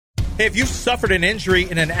Hey, if you've suffered an injury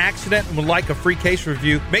in an accident and would like a free case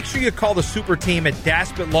review, make sure you call the super team at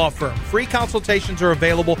Daspit Law Firm. Free consultations are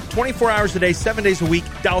available 24 hours a day, 7 days a week.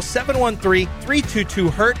 Dial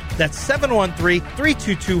 713-322-HURT. That's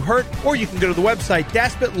 713-322-HURT. Or you can go to the website,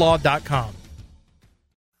 daspitlaw.com.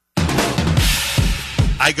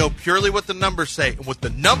 I go purely what the numbers say. And what the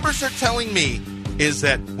numbers are telling me is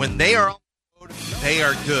that when they are on the road, they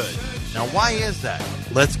are good. Now, why is that?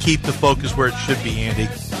 Let's keep the focus where it should be, Andy,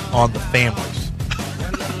 on the families.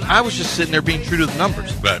 I was just sitting there being true to the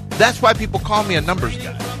numbers. Right. That's why people call me a numbers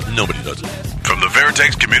guy. Nobody does it. From the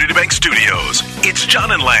Veritex Community Bank Studios, it's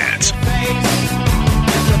John and Lance.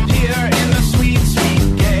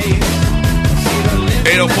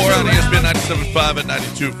 804 on ESPN 97.5 and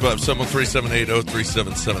 92.5.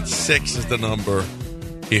 713-780-3776 is the number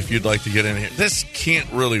if you'd like to get in here. This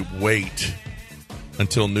can't really wait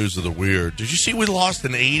until News of the Weird. Did you see we lost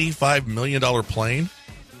an $85 million plane?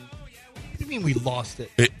 What do you mean we lost it?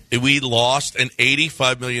 We lost an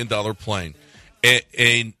 $85 million plane.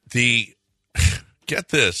 And the, get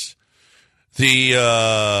this,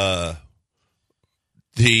 the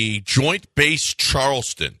Joint Base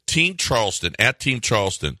Charleston, Team Charleston, at Team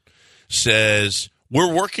Charleston, says,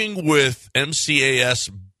 we're working with MCAS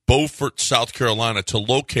Beaufort, South Carolina, to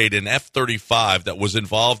locate an F-35 that was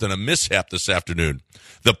involved in a mishap this afternoon.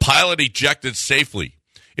 The pilot ejected safely.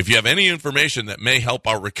 If you have any information that may help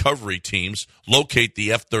our recovery teams locate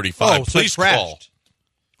the F-35, please call.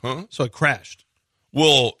 Huh? So it crashed.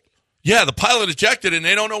 Well, yeah, the pilot ejected and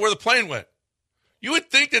they don't know where the plane went. You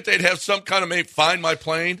would think that they'd have some kind of Find My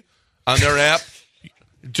Plane on their app.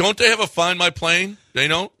 Don't they have a Find My Plane? They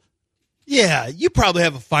don't? Yeah, you probably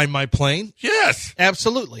have a Find My Plane. Yes.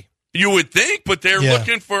 Absolutely. You would think, but they're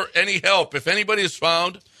looking for any help. If anybody has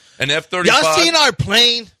found an F-35. Y'all seen our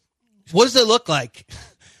plane? What does it look like?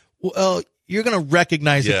 Well, you're going to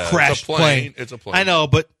recognize a crashed plane. It's a plane. I know,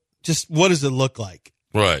 but just what does it look like?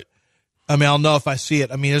 Right. I mean, I'll know if I see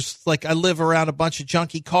it. I mean, it's like I live around a bunch of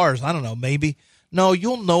junky cars. I don't know, maybe. No,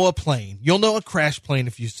 you'll know a plane. You'll know a crashed plane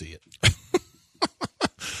if you see it.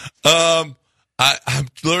 I'm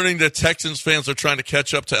learning that Texans fans are trying to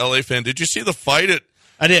catch up to LA fans. Did you see the fight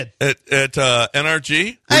I did. At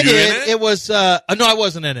NRG? I did. It was no, I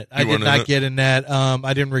wasn't in it. I did not get in that.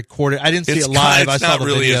 I didn't record it. I didn't see it live. I saw the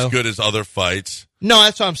video. It's not really as good as other fights. No,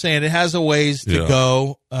 that's what I'm saying. It has a ways to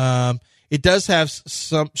go. It does have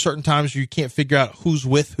some certain times you can't figure out who's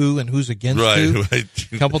with who and who's against who. Right.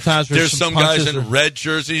 A couple times there's some guys in red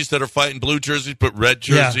jerseys that are fighting blue jerseys, but red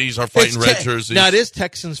jerseys are fighting red jerseys. Now, it is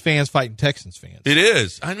Texans fans fighting Texans fans. It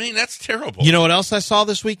is. I mean, that's terrible. You know what else I saw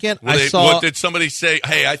this weekend? What did somebody say?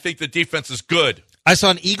 Hey, I think the defense is good. I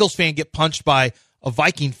saw an Eagles fan get punched by a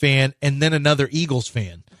Viking fan and then another Eagles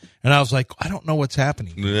fan. And I was like, I don't know what's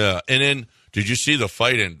happening. Yeah. And then, did you see the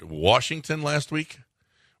fight in Washington last week?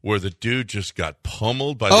 Where the dude just got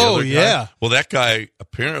pummeled by the other guy. Oh, yeah. Well, that guy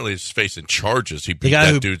apparently is facing charges. He beat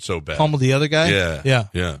that dude so bad. Pummeled the other guy?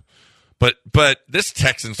 Yeah. But this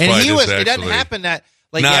Texans fight is actually it doesn't happen that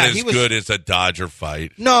not as good as a Dodger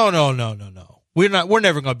fight. No. We're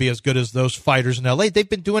never going to be as good as those fighters in L.A. They've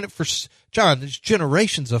been doing it for, John, there's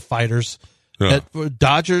generations of fighters.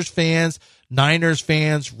 Dodgers fans, Niners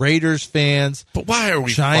fans, Raiders fans. But why are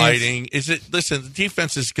we fighting? Listen, the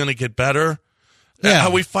defense is going to get better. Yeah.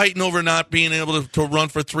 Are we fighting over not being able to run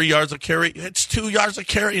for 3 yards of carry? It's 2 yards of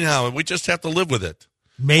carry now, and we just have to live with it.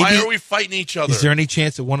 Why are we fighting each other? Is there any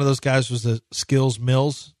chance that one of those guys was a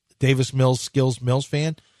Davis Mills, Skills Mills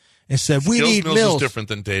fan, and said, we need Mills? Mills is different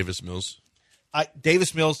than Davis Mills.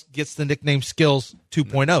 Davis Mills gets the nickname Skills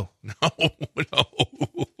 2.0. No.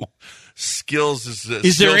 Skills is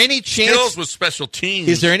Is there any chance? Skills was special teams.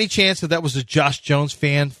 Is there any chance that was a Josh Jones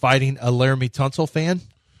fan fighting a Laramie Tunsil fan?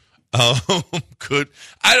 Could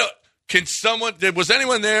was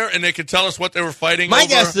anyone there and they could tell us what they were fighting My over?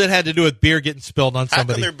 guess is it had to do with beer getting spilled on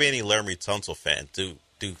somebody. How can there be any Laramie Tunsil fan? Do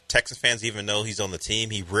Texas fans even know he's on the team?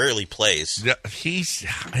 He rarely plays. Yeah, he's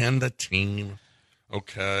on the team.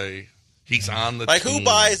 Okay. He's on the team.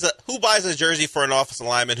 Who buys a jersey for an offensive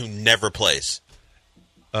lineman who never plays?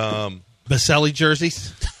 Baselli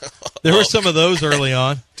jerseys. There were some of those early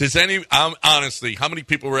on. Honestly, how many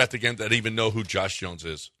people were at the game that even know who Josh Jones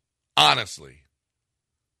is? Honestly.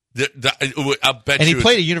 I'll bet and he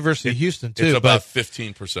played at University of Houston, too. It's about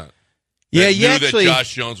 15%. Yeah, that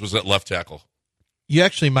Josh Jones was at left tackle. You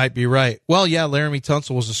actually might be right. Well, yeah, Laramie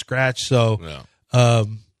Tunsil was a scratch, so... Yeah.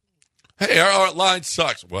 Hey, our line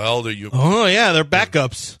sucks. Well, oh, yeah, they're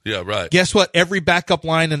backups. Yeah, right. Guess what? Every backup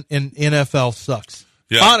line in NFL sucks.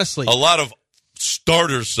 Yeah. Honestly. A lot of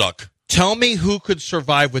starters suck. Tell me who could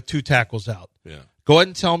survive with two tackles out. Yeah. Go ahead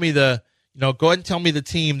and tell me go ahead and tell me the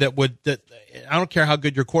team that I don't care how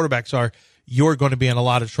good your quarterbacks are, you're going to be in a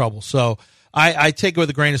lot of trouble. So I take it with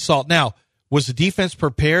a grain of salt. Now, was the defense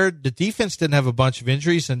prepared? The defense didn't have a bunch of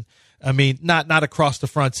injuries, and I mean, not across the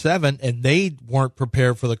front seven, and they weren't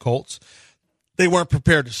prepared for the Colts. They weren't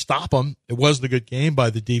prepared to stop them. It wasn't a good game by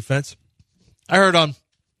the defense. I heard on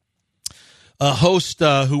a host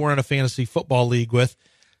who we're in a fantasy football league with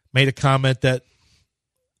made a comment that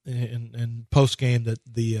in post game that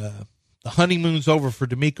the honeymoon's over for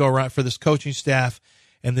D'Amico, right, for this coaching staff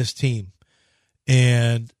and this team,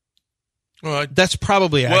 and that's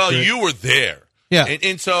probably accurate. Well, you were there. Yeah,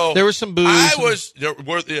 and so there was some booze. There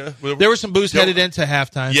was some booze headed into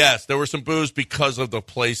halftime. Yes, there was some booze because of the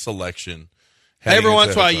play selection. Every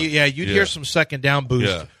once in a while, you'd hear some second down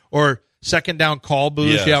booze or second down call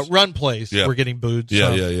booze. Yes. Yeah, run plays were getting booed.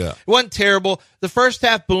 Yeah, so. It wasn't terrible. The first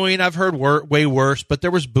half booing, I've heard way worse, but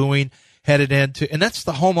there was booing headed into, and that's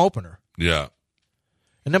the home opener. Yeah.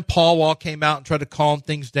 And then Paul Wall came out and tried to calm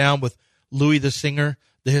things down with Louis the singer,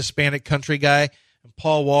 the Hispanic country guy. And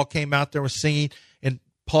Paul Wall came out there was singing, and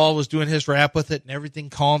Paul was doing his rap with it, and everything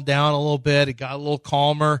calmed down a little bit. It got a little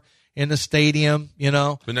calmer in the stadium,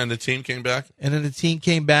 And then the team came back? And then the team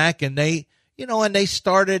came back, and they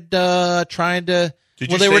started trying to –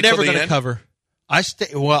 they were never going to cover. I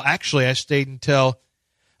stayed until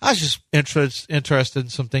 – I was just interested in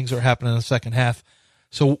some things that were happening in the second half.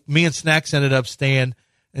 So me and Snacks ended up staying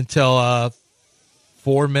until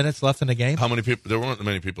 4 minutes left in the game. How many people? There weren't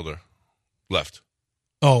many people there left.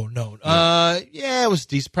 Oh, no. It was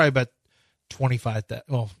decent. Probably about 25,000.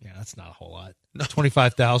 Well, yeah, that's not a whole lot.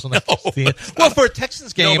 25,000. Well, for a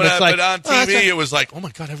Texans game, but it's on TV, it was like, oh,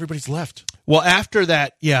 my God, everybody's left. Well, after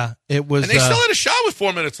that, it was. And they still had a shot with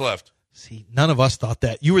 4 minutes left. See, none of us thought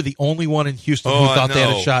that. You were the only one in Houston who thought they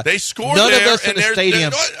had a shot. They scored none there. None of us in the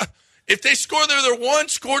stadium. If they score there, they're one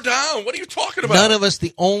score down. What are you talking about? None of us.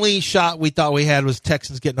 The only shot we thought we had was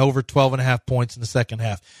Texans getting over 12.5 points in the second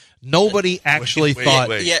half. Nobody actually thought.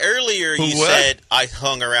 Wait. Yeah, earlier you said I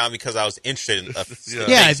hung around because I was interested in. I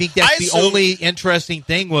think that's the only interesting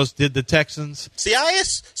thing was did the Texans. See,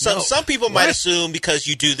 some people might assume because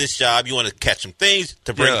you do this job, you want to catch some things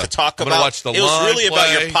to bring to talk about. Watch the it was really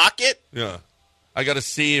about your pocket. Yeah, I got to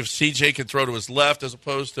see if CJ can throw to his left as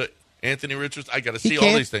opposed to Anthony Richards. I got to see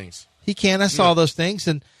all these things. He can. I saw those things,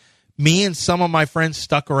 and me and some of my friends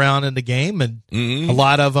stuck around in the game, and a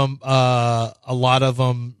lot of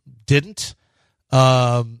them didn't.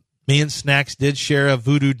 Me and Snacks did share a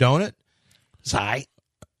voodoo donut. I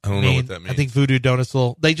don't know what that means. I think voodoo donuts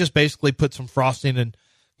they just basically put some frosting and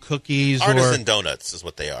cookies. Artisan donuts is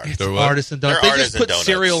what they are. It's artisan donuts. They just put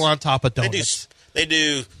cereal on top of donuts. They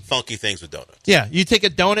do funky things with donuts. Yeah, you take a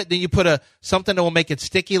donut, then you put something that will make it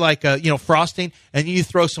sticky, like frosting, and you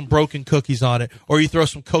throw some broken cookies on it, or you throw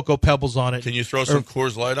some cocoa pebbles on it. Can you throw some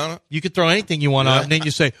Coors Light on it? You could throw anything you want on it, and then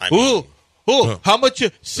you say, how much?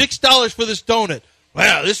 $6 for this donut.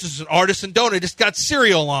 Wow, this is an artisan donut. It's got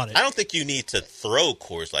cereal on it. I don't think you need to throw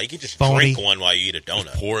Coors Light. You can just drink one while you eat a donut.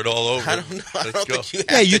 Just pour it all over. I don't know. I don't think you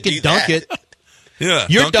have you can dunk it. Yeah,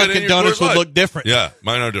 your Dunkin' Donuts would look different. Yeah,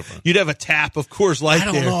 mine are different. You'd have a tap of Coors Light. I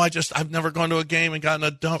don't know. I've never gone to a game and gotten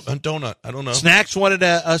a donut. I don't know. Snacks wanted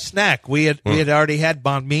a snack. We had already had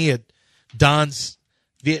banh mi at Don's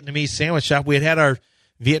Vietnamese sandwich shop. We had our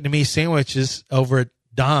Vietnamese sandwiches over at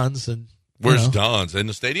Don's. And where's Don's? In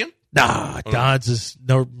the stadium? Nah, Don's is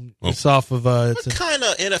it's off of. What kind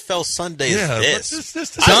of NFL Sunday is this?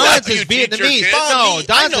 Don's is Vietnamese. No,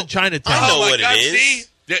 Don's in Chinatown. I know what it is. See?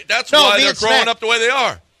 That's why they're growing up the way they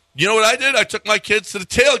are. You know what I did? I took my kids to the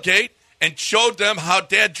tailgate and showed them how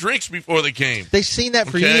Dad drinks before the game. They've seen that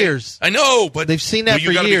for years. I know, but they've seen that for years.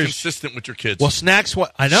 You got to be consistent with your kids. Well, Snacks,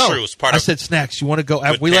 I know. True, I said, Snacks, you want to go?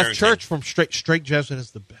 We left church from Straight Jesuit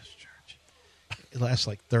is the best church. It lasts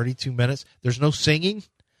like 32 minutes. There's no singing.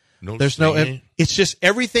 There's no. It's just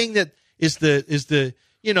everything that is the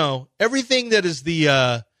everything that is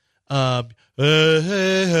the.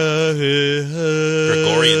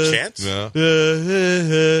 Gregorian chants?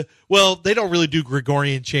 Yeah. Well, they don't really do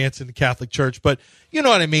Gregorian chants in the Catholic Church, but you know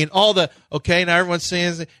what I mean. All the now everyone's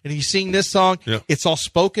saying, and you sing this song. Yeah. It's all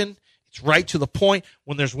spoken. It's right to the point.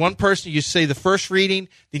 When there's one person, you say the first reading,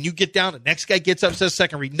 then you get down. The next guy gets up, says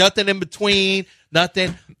second reading. Nothing in between.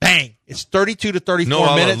 Nothing. Bang. It's 32 to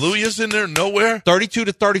 34 minutes. No hallelujahs in there. Nowhere. 32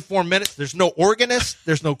 to 34 minutes. There's no organist.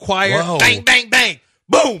 There's no choir. Whoa. Bang, bang, bang.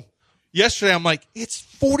 Boom. Yesterday, I'm like, it's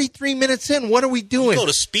 43 minutes in. What are we doing? You go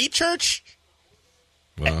to speed church?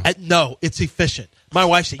 Wow. No, it's efficient. My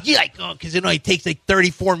wife said, because it only takes like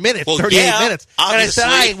 34 minutes, 38 minutes. Obviously.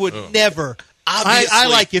 And I said, I would never. I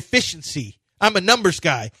like efficiency. I'm a numbers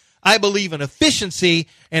guy. I believe in efficiency,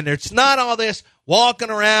 and it's not all this walking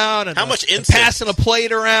around and, How much and incense? passing a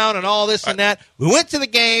plate around and all this and that. We went to the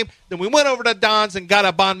game, then we went over to Don's and got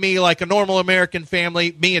a banh mi like a normal American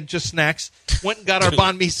family, me and just snacks. Went and got our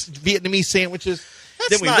banh mi Vietnamese sandwiches. That's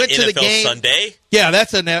then we not went to NFL the game. Sunday. Yeah,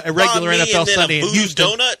 that's a regular Banh mi NFL and then Sunday a in voodoo Houston.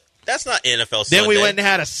 donut? That's not NFL Sunday. Then we went and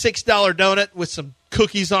had a $6 donut with some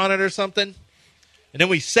cookies on it or something. And then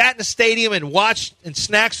we sat in the stadium and watched, and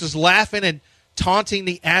Snacks was laughing and taunting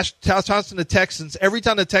the Texans. Every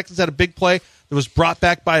time the Texans had a big play that was brought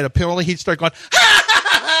back by a penalty, he'd start going, ha,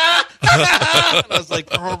 ha, ha, ha. And I was like,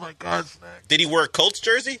 oh, my God, Snacks. Did he wear a Colts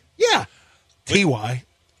jersey? Yeah. T.Y.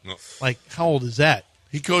 No. Like, how old is that?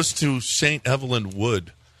 He goes to St. Evelyn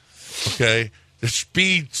Wood, okay? The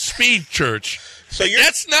Speed Church. So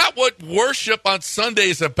that's not what worship on Sunday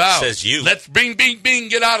is about. Says you. Let's bing, bing, bing,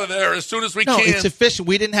 get out of there as soon as we No, can. it's efficient.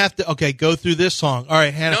 We didn't have to, go through this song. All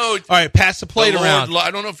right, Hannah. No, all right, pass the plate around.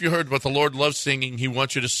 I don't know if you heard, but the Lord loves singing. He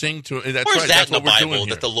wants you to sing to it. That's Where's right. that That's in the what we're doing Bible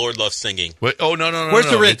here. that the Lord loves singing? Wait, no. Where's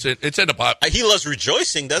the It's in the Bible. He loves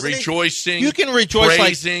rejoicing, doesn't Rejoicing. You can rejoice like-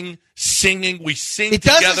 praising, singing. We sing It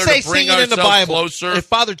doesn't together say to bring singing in the ourselves Bible. closer. If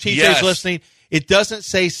Father TJ Yes. is listening, it doesn't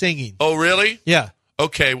say singing. Oh, really? Yeah.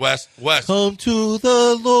 Okay, Wes. Come to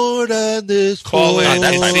the Lord and this Call it. That's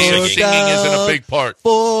not singing. Singing isn't a big part.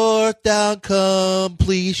 Fourth down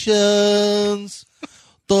completions.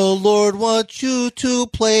 The Lord wants you to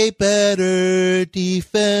play better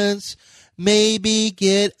defense. Maybe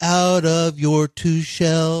get out of your two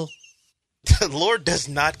shell. The Lord does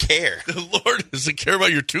not care. The Lord doesn't care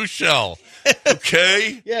about your two shell.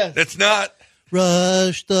 Okay? Yes. It's not.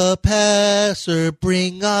 Rush the passer,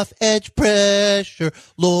 bring off edge pressure.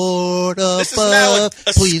 Lord This is now above,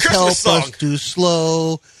 a please help Christmas song. us to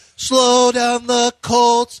slow down the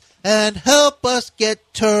Colts and help us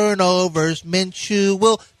get turnovers. Minshew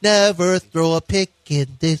will never throw a pick in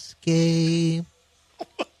this game.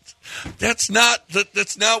 That's not what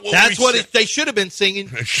That's we what said. they should have been singing.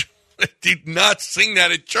 They did not sing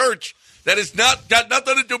that at church. That is got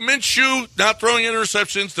nothing to do. Minshew not throwing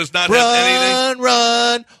interceptions does not have anything.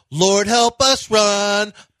 Run, Lord help us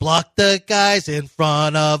run. Block the guys in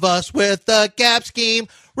front of us with the gap scheme.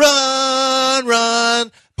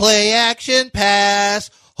 Run, play action pass.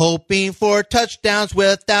 Hoping for touchdowns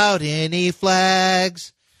without any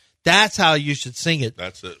flags. That's how you should sing it.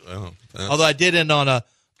 That's it. Oh, Although I did end on a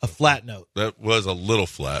flat note. that was a little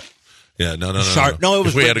flat. Yeah, no. Sharp. No, it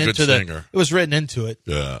was we had written a good into singer. It was written into it.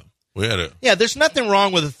 Yeah, we had it. Yeah, there's nothing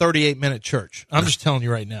wrong with a 38-minute church. I'm just telling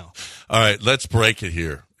you right now. All right, let's break it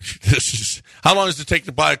here. This is how long does it take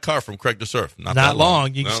to buy a car from Craig to Surf? Not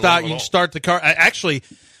long. You can Not start. long at You all. can start the car.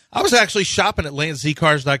 I was actually shopping at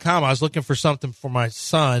LandZCars.com. I was looking for something for my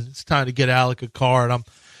son. It's time to get Alec a car, and I'm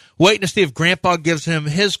waiting to see if Grandpa gives him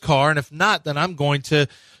his car, and if not, then I'm going to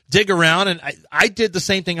dig around. And I did the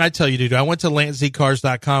same thing I tell you to do. I went to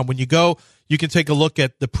LandZCars.com. When you go, you can take a look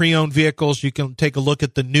at the pre-owned vehicles. You can take a look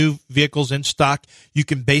at the new vehicles in stock. You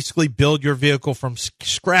can basically build your vehicle from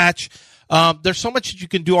scratch. There's so much that you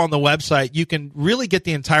can do on the website. You can really get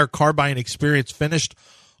the entire car buying experience finished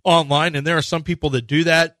online, and there are some people that do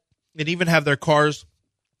that and even have their cars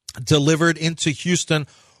delivered into Houston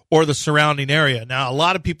or the surrounding area. Now, a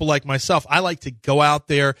lot of people like myself, I like to go out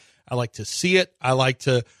there. I like to see it. I like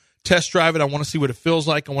to test drive it. I want to see what it feels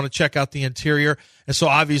like. I want to check out the interior. And so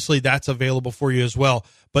obviously that's available for you as well.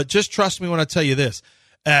 But just trust me when I tell you this.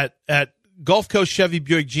 At Gulf Coast Chevy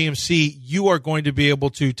Buick GMC, you are going to be able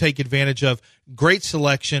to take advantage of great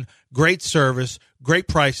selection, great service, great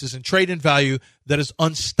prices, and trade-in value that is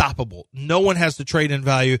unstoppable. No one has the trade-in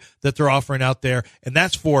value that they're offering out there, and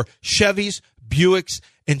that's for Chevys, Buicks,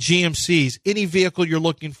 and GMCs. Any vehicle you're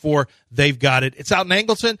looking for, they've got it. It's out in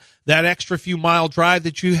Angleton. That extra few mile drive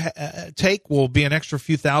that you take will be an extra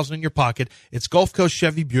few thousand in your pocket. It's Gulf Coast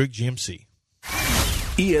Chevy Buick GMC.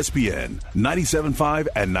 ESPN 97.5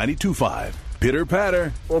 and 92.5. Pitter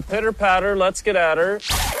patter. Well, pitter patter, let's get at her.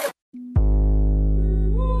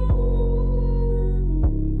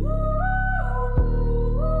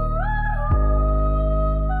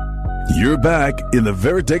 You're back in the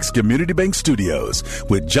Veritex Community Bank Studios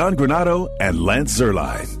with John Granado and Lance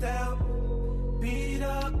Zerline.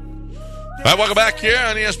 All right, welcome back here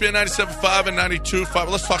on ESPN 97.5 and 92.5.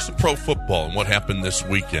 Let's talk some pro football and what happened this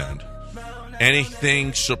weekend.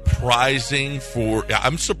 Anything surprising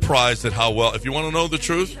I'm surprised at how well, if you want to know the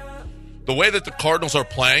truth, the way that the Cardinals are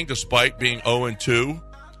playing despite being 0-2,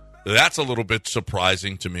 that's a little bit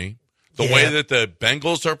surprising to me. The way that the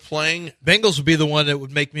Bengals are playing. Bengals would be the one that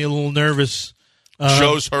would make me a little nervous.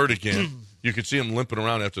 Joe's hurt again. You could see him limping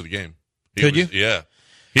around after the game. Could you? Yeah.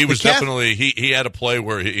 He was definitely he had a play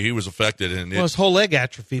where he was affected, and his whole leg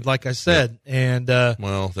atrophied, like I said. Yeah. And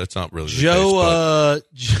well, that's not really the case,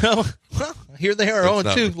 Joe. Well, here they are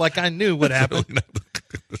 0-2. Like I knew what happened.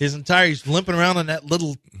 Really he's limping around on that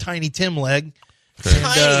little tiny Tim leg.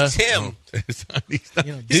 Tiny Tim.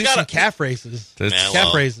 Do some calf races.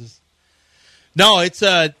 Calf races. No, it's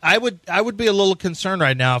I would be a little concerned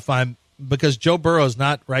right now because Joe Burrow is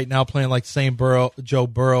not right now playing like the same Joe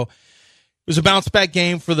Burrow. It was a bounce back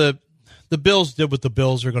game for the Bills. Did what the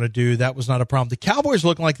Bills are going to do. That was not a problem. The Cowboys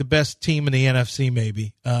looking like the best team in the NFC.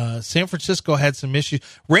 Maybe San Francisco had some issues.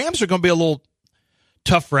 Rams are going to be a little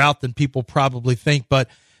tougher out than people probably think. But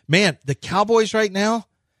man, the Cowboys right now.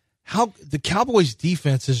 The Cowboys'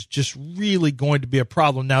 defense is just really going to be a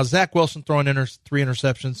problem. Now, Zach Wilson throwing 3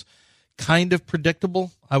 interceptions, kind of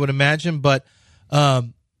predictable, I would imagine. But how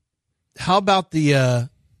about the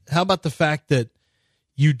fact that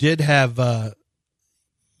you do have a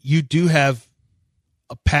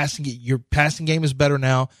passing? Your passing game is better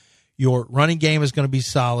now. Your running game is going to be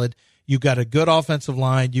solid. You've got a good offensive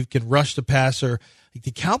line. You can rush the passer.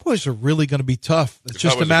 The Cowboys are really going to be tough. It's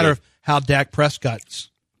just a matter of how Dak Prescott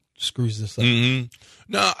screws this up. Mm-hmm.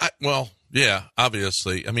 No,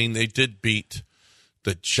 obviously. I mean, they did beat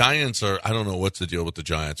the Giants. I don't know what's the deal with the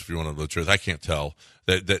Giants. If you want to know the truth, I can't tell.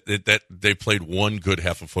 That they played one good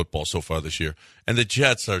half of football so far this year, and the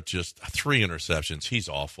Jets are just 3 interceptions. He's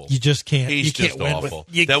awful. You just can't. He's just awful.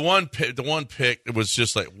 That one pick, it was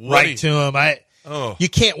just like right to him. You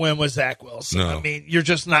can't win with Zach Wilson. No. I mean, you're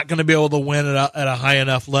just not going to be able to win at a high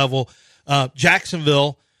enough level.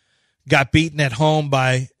 Jacksonville got beaten at home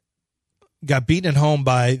by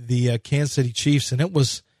the Kansas City Chiefs, and it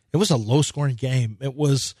was a low-scoring game. It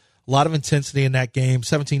was a lot of intensity in that game.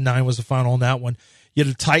 17-9 was the final on that one. You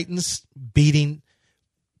had the Titans beating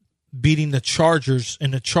the Chargers,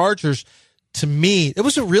 and the Chargers, to me, it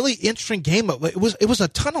was a really interesting game. It was a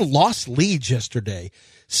ton of lost leads yesterday.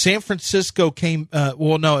 San Francisco came.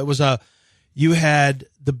 You had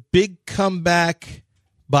the big comeback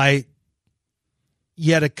by.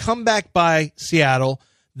 You had a comeback by Seattle.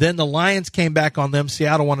 Then the Lions came back on them.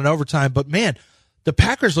 Seattle won in overtime. But, man, the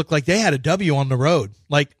Packers looked like they had a W on the road.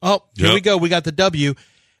 Like, here we go. We got the W.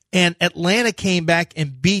 And Atlanta came back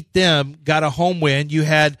and beat them, got a home win. You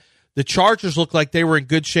had the Chargers look like they were in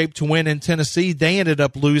good shape to win in Tennessee. They ended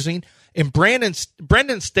up losing. And Brendan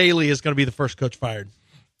Staley is going to be the first coach fired.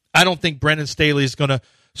 I don't think Brendan Staley is going to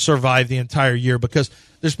survive the entire year because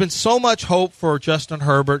there's been so much hope for Justin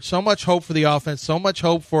Herbert, so much hope for the offense, so much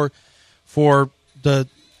hope for the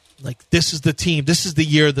 – like, this is the team. This is the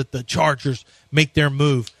year that the Chargers make their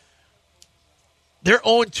move. They're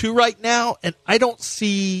 0-2 right now, and I don't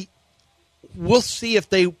see – we'll see if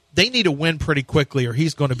they need to win pretty quickly or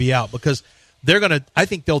he's going to be out because they're going to – I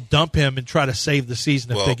think they'll dump him and try to save the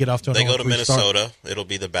season if they get off to an 0-3 start. They go to Minnesota. Start. It'll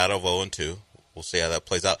be the battle of 0-2. We'll see how that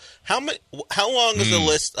plays out. How long is the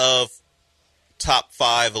list of top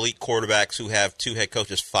 5 elite quarterbacks who have 2 head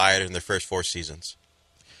coaches fired in their first 4 seasons?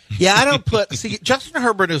 Yeah, I don't put – see, Justin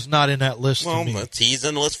Herbert is not in that list to me. He's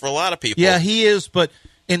in the list for a lot of people. Yeah, he is, but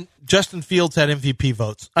Justin Fields had MVP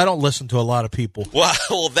votes. I don't listen to a lot of people.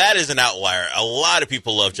 Well, that is an outlier. A lot of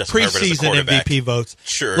people love Justin Herbert as a quarterback. MVP votes.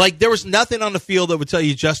 Sure. Like, there was nothing on the field that would tell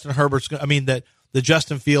you Justin Herbert's – that the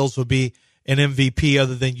Justin Fields would be an MVP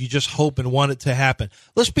other than you just hope and want it to happen.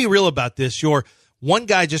 Let's be real about this. One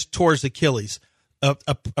guy just tore his Achilles,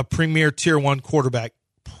 a premier Tier 1 quarterback,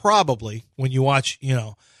 probably, when you watch,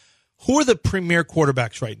 who are the premier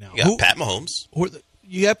quarterbacks right now? You got Pat Mahomes.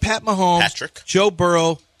 You have Pat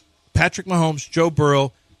Mahomes. Patrick Mahomes, Joe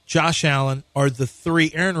Burrow, Josh Allen are the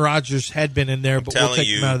 3. Aaron Rodgers had been in there, but we'll take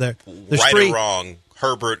him out of there. Right or wrong,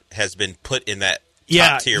 Herbert has been put in that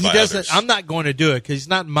top tier by others. I'm not going to do it because he's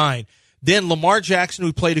not mine. Then Lamar Jackson,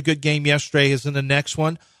 who played a good game yesterday, is in the next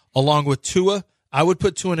one, along with Tua. I would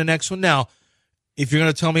put Tua in the next one. Now, if you're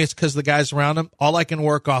going to tell me it's because of the guys around him, all I can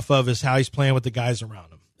work off of is how he's playing with the guys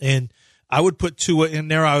around him. And I would put Tua in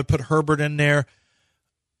there. I would put Herbert in there.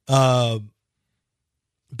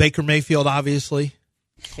 Baker Mayfield, obviously.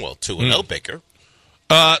 Well, Tua no Baker.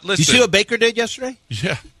 Listen. You see what Baker did yesterday?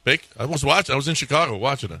 Yeah, I was watching. I was in Chicago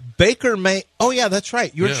watching it. Baker May. Oh yeah, that's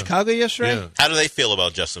right. You were in Chicago yesterday. Yeah. How do they feel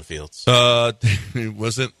about Justin Fields? It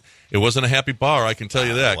wasn't a happy bar. I can tell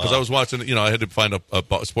you that because I was watching. I had to find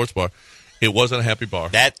a sports bar. It wasn't a happy bar.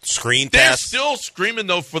 That screen They're pass. still screaming,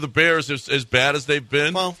 though, for the Bears as bad as they've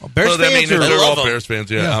been. Well, Bears fans they're all them. Bears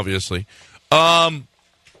fans, obviously. No.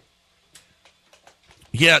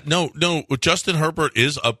 Justin Herbert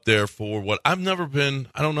is up there for what I've never been.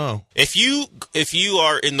 I don't know. If you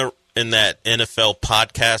are in the in that NFL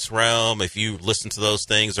podcast realm, if you listen to those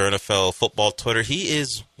things or NFL football Twitter, he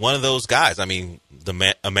is one of those guys. I mean,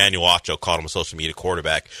 Emmanuel Acho called him a social media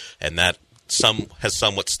quarterback, and that has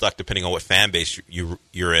somewhat stuck depending on what fan base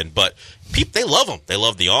you're in. But people, they love him. They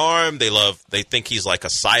love the arm. They think he's like a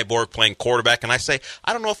cyborg playing quarterback. And I say,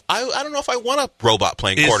 I don't know if I want a robot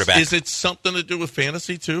playing quarterback. Is it something to do with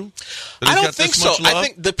fantasy too? I don't think so. I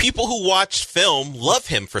think the people who watch film love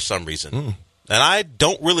him for some reason, and I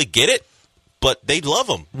don't really get it, but they love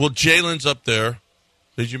him. Well, Jalen's up there.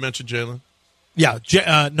 Did you mention Jalen? Yeah,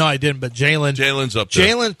 no, I didn't. But Jalen's up there.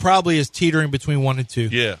 Jalen probably is teetering between 1 and 2.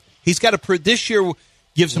 Yeah. He's got to prove this year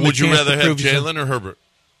gives him. Would a chance you rather to have prove Jalen or Herbert?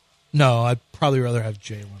 No, I'd probably rather have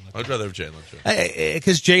Jalen. I'd rather have Jalen too.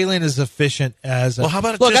 Because Jalen is efficient as a. Well, how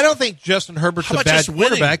about look? I don't think Justin Herbert's a bad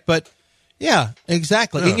quarterback, but yeah,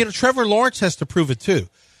 exactly. Yeah. And Trevor Lawrence has to prove it too.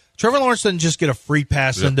 Trevor Lawrence doesn't just get a free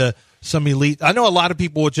pass into some elite. I know a lot of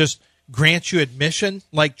people will just grant you admission,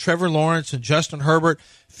 like Trevor Lawrence and Justin Herbert.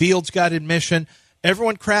 Fields got admission.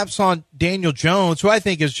 Everyone craps on Daniel Jones, who I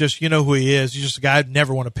think is just, who he is. He's just a guy I'd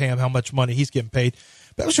never want to pay him how much money he's getting paid.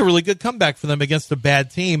 But that was a really good comeback for them against a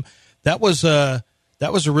bad team. That was a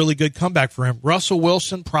really good comeback for him. Russell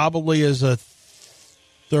Wilson probably is a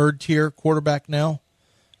third-tier quarterback now,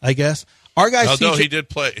 I guess. Our guy no, he did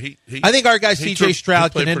play. I think our guy C.J.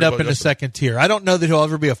 Stroud can end up in the second tier. I don't know that he'll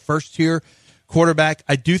ever be a first-tier quarterback.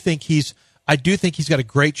 I do think he's got a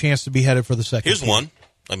great chance to be headed for the second Here's tier. one.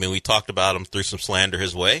 I mean, we talked about him, threw some slander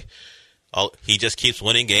his way. He just keeps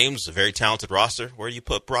winning games, a very talented roster. Where do you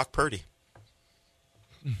put Brock Purdy?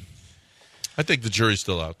 I think the jury's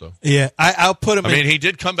still out, though. Yeah, I'll put him he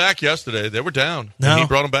did come back yesterday. They were down. No. And he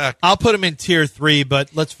brought him back. I'll put him in tier 3,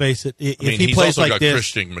 but let's face it, if he he's plays also like got this.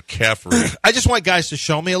 Christian McCaffrey. I just want guys to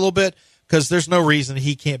show me a little bit because there's no reason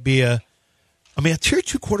he can't be a tier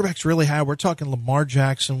 2 quarterback's really high. We're talking Lamar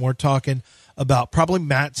Jackson. We're talking about probably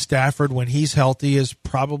Matt Stafford when he's healthy is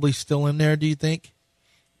probably still in there, do you think?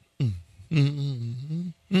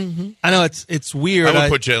 Mm-hmm. I know it's weird. I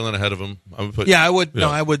would put Jalen ahead of him. I would I would. Yeah. No,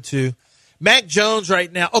 I would too. Mac Jones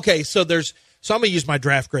right now. Okay, so I'm going to use my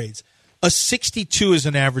draft grades. A 62 is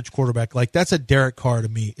an average quarterback. Like that's a Derek Carr to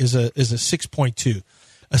me. Is a 6.2.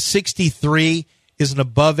 A 63 is an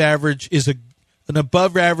above average. An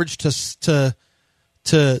above average to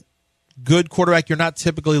good quarterback. You're not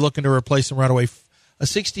typically looking to replace him right away. A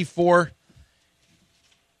 64,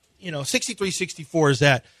 63, 64 is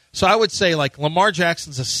that. So I would say like Lamar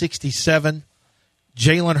Jackson's a 67.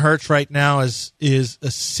 Jalen Hurts right now is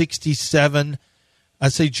a 67.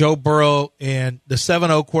 I'd say Joe Burrow and the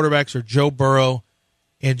 7-0 quarterbacks are Joe Burrow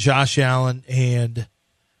and Josh Allen and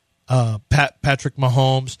Patrick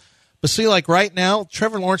Mahomes. But see, like right now,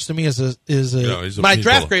 Trevor Lawrence to me is my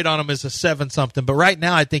draft grade on him is a 7-something. But right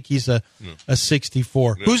now, I think he's a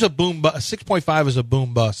 64. Yeah. Who's a boom? 6.5 is a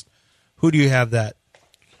boom bust. Who do you have that?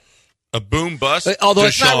 A boom bust. Although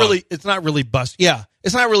Deshaun. it's not really bust. Yeah,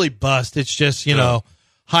 it's not really bust. It's just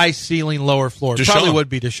high ceiling, lower floor. Deshaun. Probably would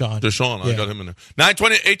be Deshaun. I got him in there.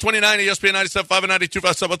 829 ESPN 97.5 and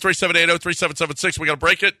 92.5 3780-3776. We got to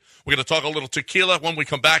break it. We're going to talk a little tequila when we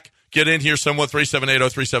come back. Get in here somewhat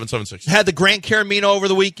 3780-3776. Had the Gran Caramino over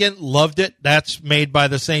the weekend. Loved it. That's made by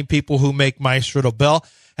the same people who make Maestro Dobel.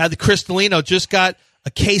 Had the Cristalino. Just got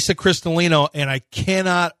a case of Cristalino, and I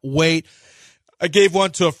cannot wait. I gave one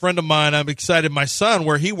to a friend of mine. I'm excited. My son,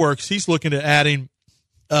 where he works, he's looking at adding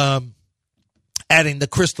the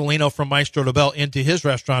Cristalino from Maestro Dobel into his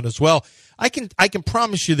restaurant as well. I can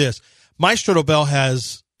promise you this. Maestro Dobel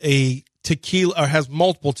has a tequila, or has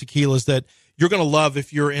multiple tequilas that you're going to love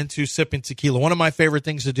if you're into sipping tequila. One of my favorite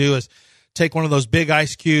things to do is take one of those big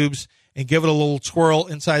ice cubes and give it a little twirl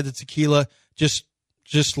inside the tequila.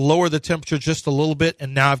 Just lower the temperature just a little bit,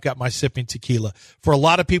 and now I've got my sipping tequila. For a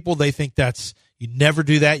lot of people, they think you never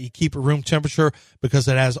do that. You keep it room temperature because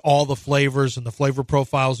it has all the flavors and the flavor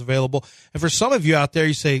profiles available. And for some of you out there,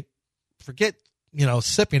 you say, forget,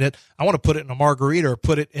 sipping it. I want to put it in a margarita or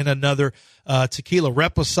put it in another tequila.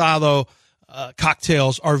 Reposado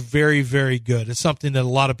cocktails are very, very good. It's something that a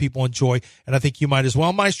lot of people enjoy, and I think you might as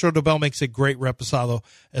well. Maestro Dobel makes a great reposado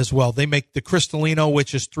as well. They make the Cristalino,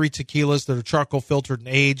 which is 3 tequilas that are charcoal filtered and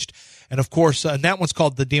aged. And, of course, and that one's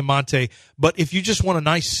called the Diamante. But if you just want a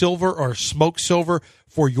nice silver or smoked silver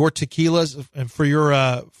for your tequilas and for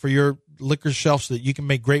your liquor shelf so that you can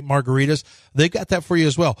make great margaritas, they got that for you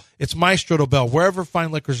as well. It's Maestro Dobel. Wherever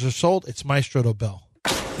fine liquors are sold, it's Maestro Dobel.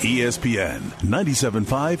 ESPN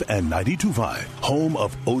 97.5 and 92.5, home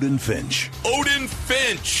of Odin Finch. Odin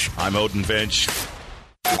Finch. I'm Odin Finch.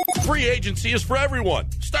 Free agency is for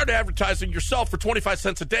everyone. Start advertising yourself for 25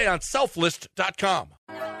 cents a day on selflist.com.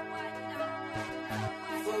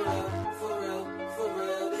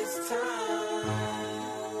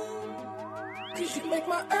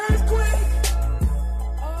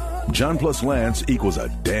 John plus Lance equals a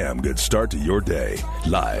damn good start to your day.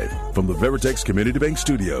 Live from the Veritex Community Bank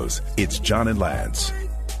Studios, it's John and Lance.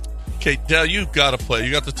 Okay, Dale, you got to play.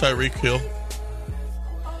 You got the Tyreek Hill?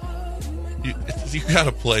 You got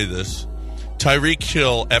to play this. Tyreek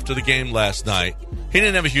Hill, after the game last night, he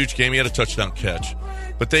didn't have a huge game. He had a touchdown catch.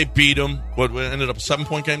 But they beat him. What ended up a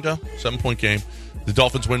 7-point game, Dale? 7-point game. The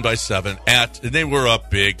Dolphins win by 7. And they were up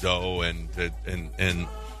big, though, and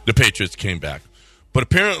the Patriots came back. But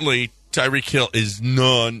apparently, Tyreek Hill is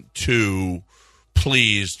none too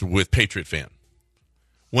pleased with Patriot fan.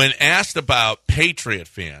 When asked about Patriot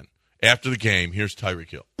fan after the game, here's Tyreek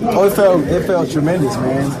Hill. Oh, it felt tremendous,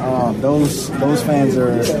 man. Those fans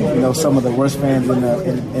are some of the worst fans in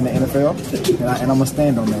the NFL, and I'm gonna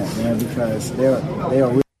stand on that, man, because they are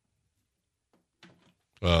really.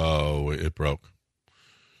 Oh, it broke.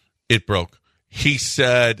 It broke. He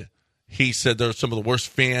said they're some of the worst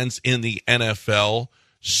fans in the NFL.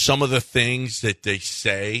 Some of the things that they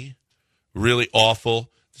say, really awful.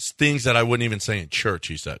 It's things that I wouldn't even say in church,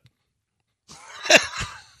 he said.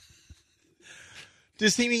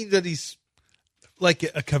 Does he mean that he's like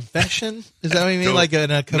a confession? Is that what you mean? No, like a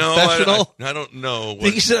confessional? No, I don't know.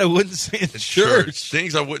 Things that I wouldn't say in church.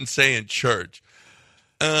 Things I wouldn't say in church.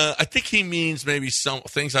 I think he means maybe some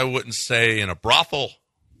things I wouldn't say in a brothel.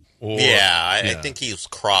 I think he was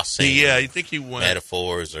crossing. Yeah, I think he went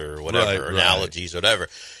metaphors or whatever, analogies, whatever.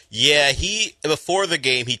 Yeah, before the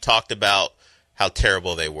game he talked about how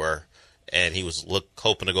terrible they were, and he was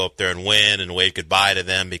hoping to go up there and win and wave goodbye to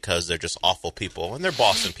them because they're just awful people, and they're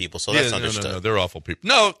Boston people, so that's understood. No, they're awful people.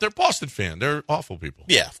 No, they're Boston fan. They're awful people.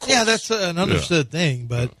 Yeah, of course. Yeah, that's an understood thing,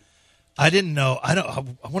 but. I didn't know. I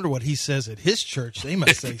wonder what he says at his church. They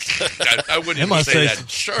must say. I wouldn't even say that in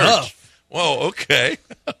church. Stuff. Whoa, okay.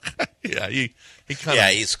 Yeah, he kind of.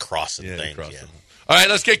 Yeah, he's crossing things. All right,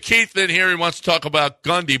 let's get Keith in here. He wants to talk about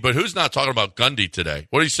Gundy, but who's not talking about Gundy today?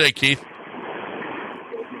 What do you say, Keith?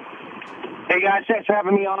 Hey guys, thanks for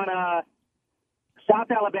having me on.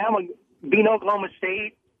 South Alabama beating Oklahoma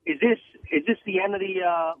State. Is this the end of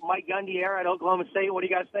the Mike Gundy era at Oklahoma State? What do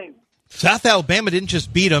you guys think? South Alabama didn't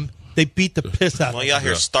just beat them. They beat the piss out of them. Well, you out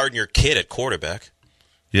here starting your kid at quarterback.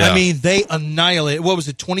 Yeah. I mean, they annihilated. What was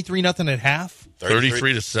it, 23-0 at half?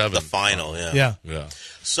 33-7. The final, yeah.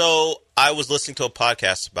 So I was listening to a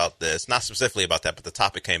podcast about this, not specifically about that, but the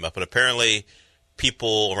topic came up. And apparently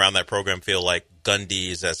people around that program feel like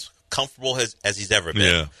Gundy is as comfortable as he's ever been.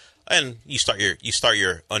 Yeah. And you start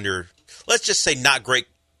your under, let's just say not great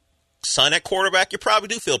son at quarterback, you probably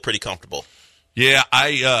do feel pretty comfortable. Yeah,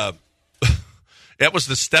 that was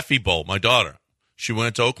the Steffi Bowl, my daughter. She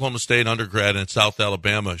went to Oklahoma State undergrad in South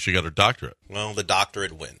Alabama. She got her doctorate. Well, the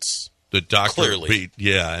doctorate wins. The doctorate Clearly. beat,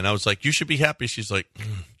 yeah. And I was like, you should be happy. She's like,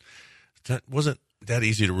 that wasn't that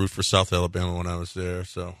easy to root for South Alabama when I was there.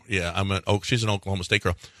 So, yeah, she's an Oklahoma State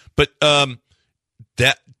girl. But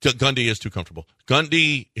that Gundy is too comfortable.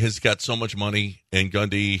 Gundy has got so much money, and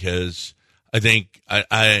Gundy has, I think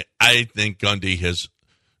Gundy has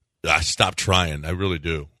stopped trying. I really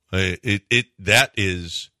do. That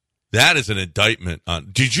is an indictment on.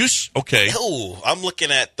 Did you? Okay. Oh, I'm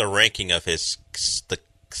looking at the ranking of the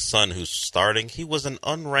son who's starting. He was an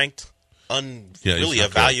unranked, really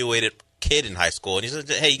evaluated kid in high school, and he said,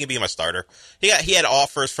 "Hey, you can be my starter." He had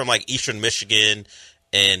offers from like Eastern Michigan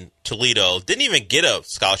and Toledo. Didn't even get a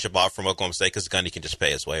scholarship offer from Oklahoma State because Gundy can just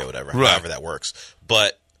pay his way or whatever, however that works.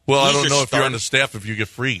 But well, I don't know if you're on the staff if you get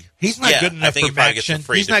free. He's not good enough for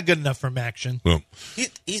Maction. He's not good enough for Maction. Well,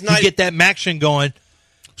 he's not. You get that Maction going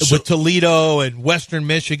with Toledo and Western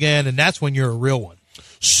Michigan, and that's when you're a real one.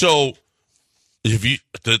 So, if you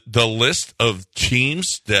the list of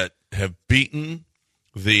teams that have beaten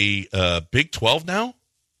the Big 12 now: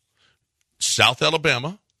 South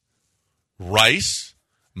Alabama, Rice,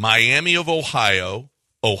 Miami of Ohio,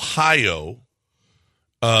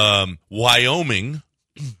 Wyoming.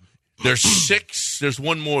 There's 6. There's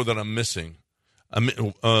one more that I'm missing.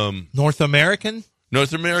 North American.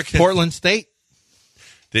 Portland State.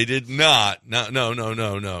 They did not.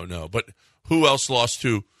 No. But who else lost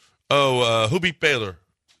to? Who beat Baylor?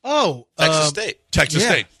 Texas State.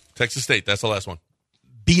 Texas State. That's the last one.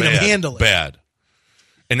 Beat them handily. Bad.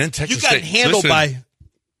 And then Texas State. You got handled by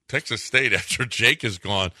Texas State after Jake is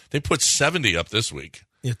gone. They put 70 up this week.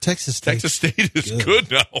 Yeah, Texas State is good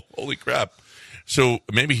now. Holy crap. So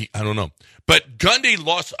maybe I don't know. But Gundy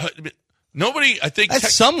lost. Nobody, I think. That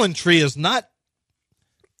Sumlin tree is not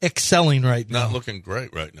excelling right now. Not looking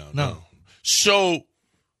great right now. No. So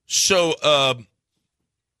Gundy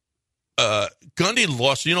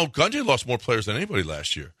lost. Gundy lost more players than anybody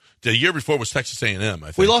last year. The year before was Texas A&M, I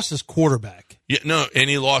think. We lost his quarterback. Yeah, no, and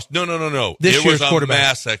he lost. No. This it year's was a quarterback.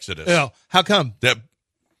 mass exodus. Yeah. How come? That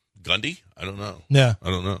Gundy? I don't know. Yeah. I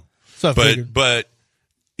don't know. So I figured. But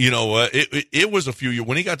you know what? It was a few years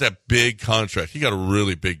when he got that big contract. He got a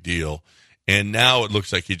really big deal, and now it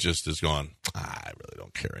looks like he just has gone. I really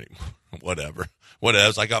don't care anymore. Whatever.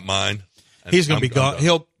 I got mine. He's going to be gone.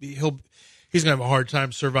 He's going to have a hard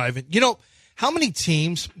time surviving. You know how many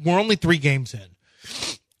teams? We're only 3 games in,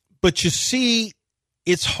 but you see,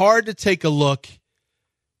 it's hard to take a look.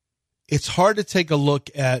 It's hard to take a look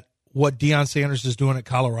at what Deion Sanders is doing at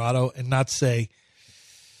Colorado and not say,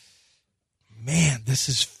 man, this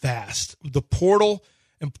is fast. The portal,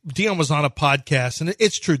 and Deion was on a podcast, and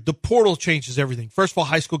it's true. The portal changes everything. First of all,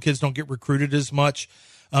 high school kids don't get recruited as much.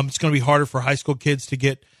 It's going to be harder for high school kids to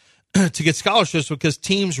get scholarships because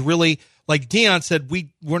teams really, like Deion said,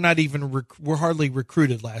 we're hardly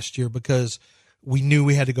recruited last year because we knew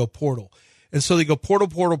we had to go portal. And so they go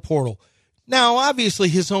portal. Now, obviously,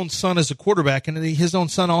 his own son is a quarterback, and his own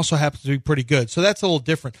son also happens to be pretty good. So that's a little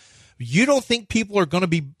different. You don't think people are going to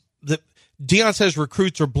be Deion says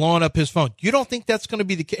recruits are blowing up his phone. You don't think that's going to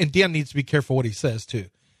be the case? And Deion needs to be careful what he says, too,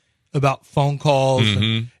 about phone calls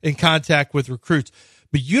and in contact with recruits.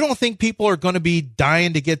 But you don't think people are going to be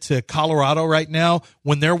dying to get to Colorado right now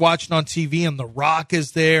when they're watching on TV and The Rock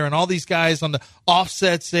is there and all these guys on the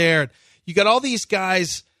offsets there. You got all these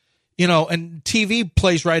guys, and TV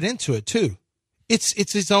plays right into it, too.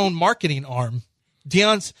 It's his own marketing arm.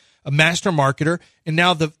 Deion's a master marketer, and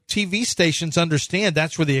now the TV stations understand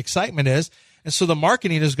that's where the excitement is, and so the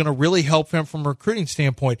marketing is going to really help him from a recruiting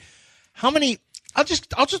standpoint. How many?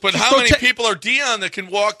 But how many people are Deion that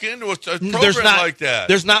can walk into a program like that?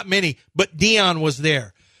 There's not many, but Deion was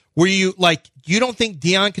there. Were you you don't think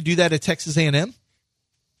Deion could do that at Texas A&M?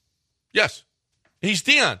 Yes, he's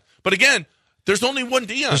Deion, but again, there's only one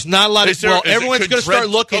Deion. There's not a lot of. Everyone's going to start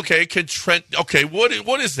looking. Okay, can Trent? Okay, what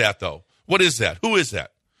is that though? What is that? Who is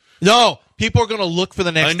that? No, people are going to look for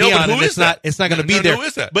the next Deion, but who is that? It's not going to be there. Who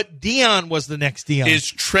is that? But Deion was the next Deion. Is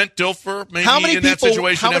Trent Dilfer maybe in that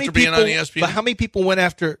situation after being on ESPN? But how many people went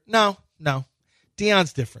after? No.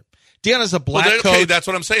 Deion's different. Deion is a black coach. Okay, that's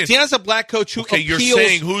what I'm saying. Deion's a black coach who appeals. You're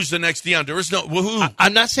saying who's the next Deion? There is no who.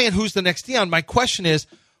 I'm not saying who's the next Deion. My question is,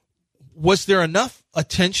 was there enough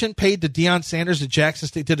attention paid to Deion Sanders at Jackson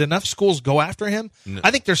State? Did enough schools go after him? No.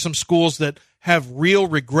 I think there's some schools that have real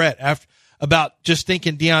regret about just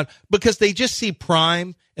thinking Deion, because they just see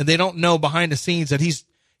prime and they don't know behind the scenes that he's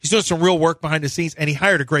doing some real work behind the scenes, and he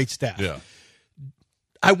hired a great staff. Yeah.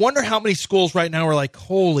 I wonder how many schools right now are like,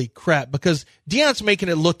 holy crap, because Deion's making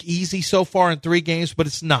it look easy so far in 3 games, but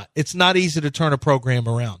it's not. It's not easy to turn a program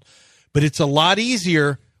around. But it's a lot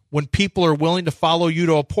easier when people are willing to follow you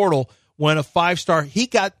to a portal. When a 5-star, he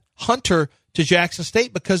got Hunter to Jackson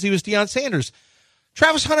State because he was Deion Sanders.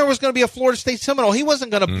 Travis Hunter was going to be a Florida State Seminole. He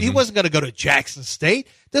wasn't going to. He wasn't going to go to Jackson State.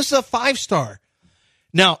 This is a 5-star.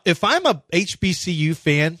 Now, if I'm a HBCU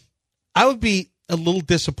fan, I would be a little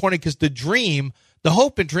disappointed because the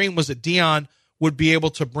hope and dream was that Deion would be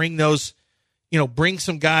able to bring those, bring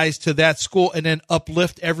some guys to that school and then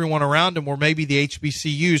uplift everyone around him, where maybe the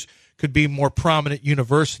HBCUs could be more prominent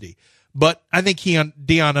university. But I think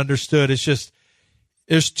Deion understood. It's just.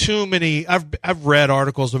 There's too many. I've read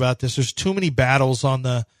articles about this. There's too many battles on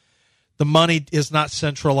the money is not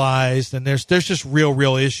centralized, and there's just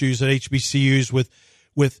real issues at HBCUs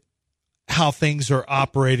with how things are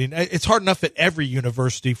operating. It's hard enough at every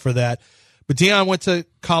university for that. But Deion went to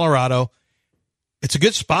Colorado. It's a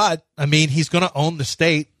good spot. I mean, he's going to own the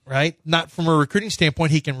state, right? Not from a recruiting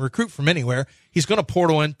standpoint. He can recruit from anywhere. He's going to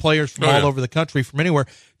portal in players from all over the country from anywhere.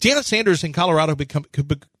 Deion Sanders in Colorado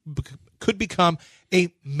could become a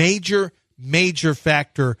major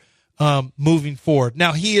factor moving forward.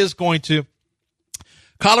 Now, he is going to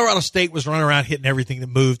 – Colorado State was running around hitting everything that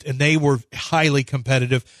moved, and they were highly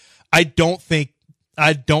competitive. I don't think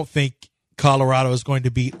Colorado is going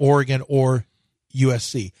to beat Oregon or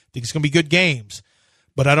USC. I think it's going to be good games,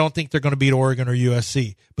 but I don't think they're going to beat Oregon or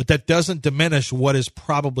USC. But that doesn't diminish what is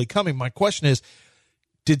probably coming. My question is,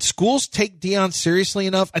 did schools take Deion seriously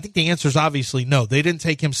enough? I think the answer is obviously no. They didn't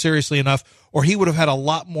take him seriously enough, or he would have had a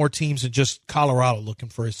lot more teams than just Colorado looking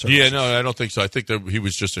for his services. Yeah, no, I don't think so. I think that he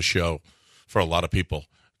was just a show for a lot of people.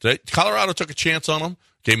 Colorado took a chance on him,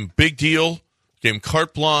 gave him a big deal, gave him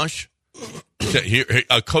carte blanche,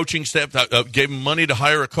 a coaching staff, gave him money to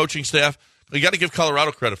hire a coaching staff. You got to give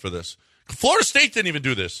Colorado credit for this. Florida State didn't even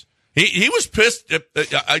do this. He was pissed.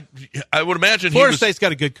 I would imagine Florida State's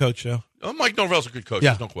got a good coach, though. Oh, Mike Norvell's a good coach.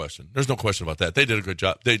 Yeah. There's no question. There's no question about that. They did a good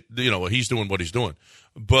job. He's doing what he's doing.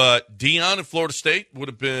 But Deion at Florida State would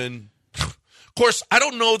have been Of course, I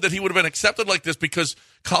don't know that he would have been accepted like this because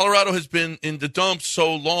Colorado has been in the dumps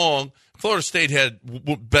so long. Florida State had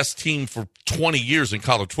best team for 20 years in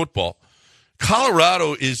college football.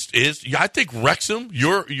 Colorado is I think Wrexham,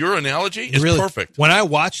 your analogy is really perfect. When I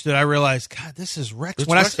watched it, I realized, God, this is Wrexham.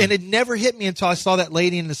 And it never hit me until I saw that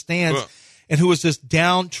lady in the stands and who was this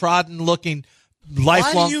downtrodden looking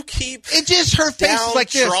lifelong. Why do you keep it just her face is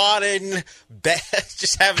like this. Downtrodden,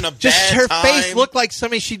 just having a just bad her time. face looked like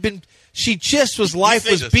somebody she just was life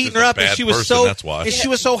was beating her up and she was person, that's why. and she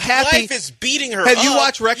was so happy. Life is beating her Have up. you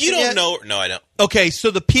watched Wrexham You don't yet? know. No, I don't. Okay,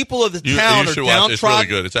 so the people of the town you are should watch it. It's downtrodden. really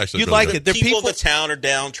good. It's actually You'd really like good. it. They're People of the town are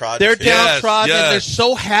downtrodden. They're too. downtrodden Yes. and they're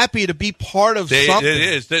so happy to be part of something.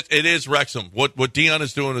 It is Wrexham. What Dion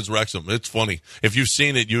is doing is Wrexham. It's funny. If you've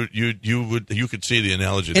seen it, you could see the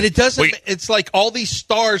analogy. And it doesn't. Wait, It's like all these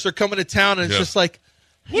stars are coming to town, and it's just like,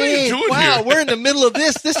 What are you hey, doing wow, here? we're in the middle of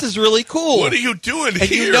this. This is really cool. What are you doing and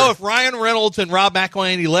here? you know, if Ryan Reynolds and Rob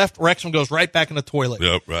McElhenney left, Wrexham goes right back in the toilet.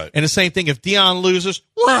 Yep, right. And the same thing if Dion loses,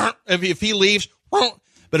 if he leaves.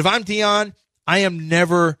 But if I'm Dion, I am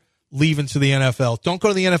never leaving to the NFL. Don't go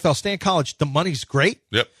to the NFL. Stay in college. The money's great.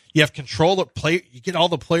 Yep. You have control of play. You get all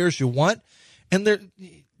the players you want, and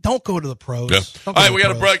don't go to the pros. Yeah. Don't All right, to we the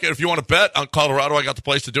got to pros. break. If you want to bet on Colorado, I got the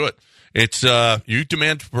place to do it. It's you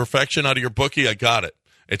demand perfection out of your bookie. I got it.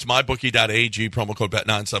 It's mybookie.ag, promo code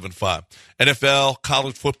BET975. NFL,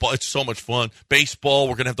 college football, it's so much fun. Baseball,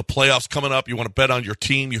 we're going to have the playoffs coming up. You want to bet on your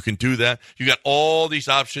team, you can do that. You got all these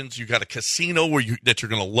options. You got a casino that you're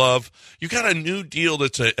going to love. You got a new deal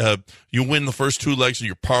that's you win the first two legs of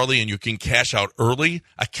your parlay and you can cash out early.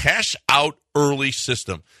 A cash out early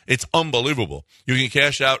system. It's unbelievable. You can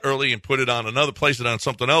cash out early and put it on another, place it on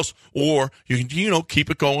something else, or you can, keep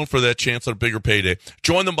it going for that chance at a bigger payday.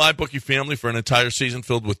 Join the MyBookie family for an entire season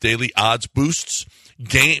filled with daily odds boosts,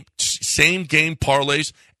 same game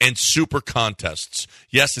parlays, and super contests.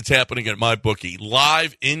 Yes, it's happening at MyBookie.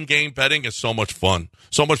 Live in-game betting is so much fun.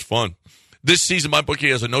 So much fun. This season, MyBookie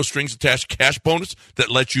has a no-strings-attached cash bonus that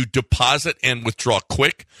lets you deposit and withdraw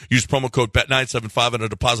quick. Use promo code BET975 and a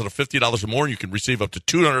deposit of $50 or more, and you can receive up to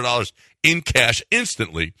 $200 in cash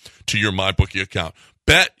instantly to your MyBookie account.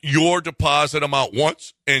 Bet your deposit amount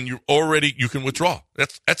once, and you can withdraw.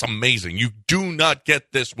 That's amazing. You do not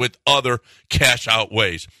get this with other cash-out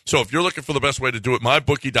ways. So if you're looking for the best way to do it,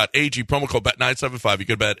 mybookie.ag, promo code BET975. You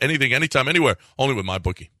can bet anything, anytime, anywhere, only with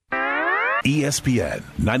MyBookie. ESPN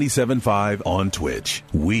 97.5 on Twitch.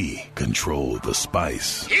 We control the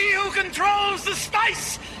spice. He who controls the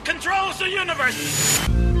spice controls the universe.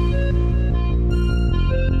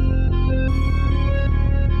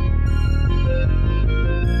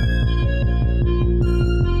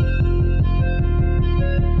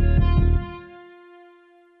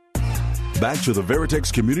 Back to the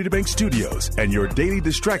Veritex Community Bank Studios and your daily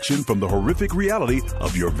distraction from the horrific reality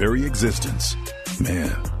of your very existence.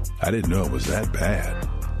 Man, I didn't know it was that bad.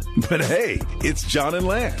 But hey, it's John and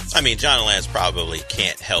Lance. I mean, John and Lance probably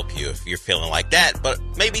can't help you if you're feeling like that, but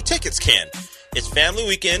maybe tickets can. It's family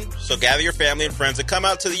weekend, so gather your family and friends and come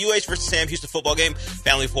out to the UH versus Sam Houston football game.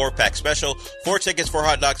 Family 4-pack special. 4 tickets, 4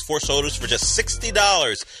 hot dogs, 4 sodas for just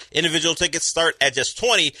 $60. Individual tickets start at just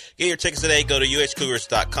 $20. Get your tickets today. Go to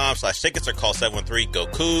uhcougars.com/tickets or call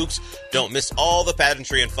 713-GO-COUGS. Don't miss all the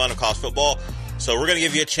pageantry and fun of college football. So we're going to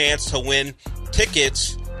give you a chance to win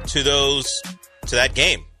tickets to that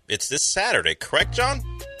game. It's this Saturday, correct, John?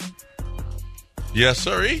 Yes,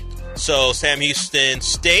 sir. So Sam Houston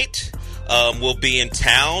State will be in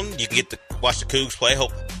town. You can get to watch the Cougs play.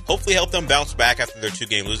 Hopefully help them bounce back after their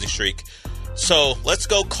 2-game losing streak. So let's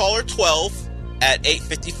go. Caller 12 at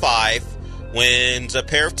 8:55 wins a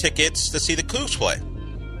pair of tickets to see the Cougs play.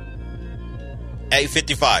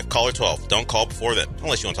 8:55, caller 12. Don't call before then,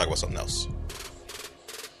 unless you want to talk about something else.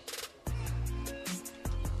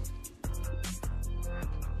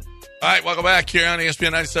 All right, welcome back here on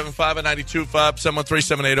ESPN 97.5 and 92.5,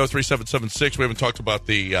 713-780-3776. We haven't talked about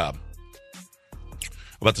the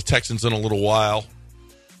Texans in a little while.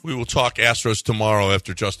 We will talk Astros tomorrow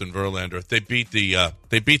after Justin Verlander. They beat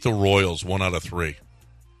the Royals 1 out of 3.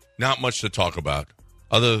 Not much to talk about,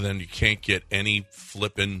 other than you can't get any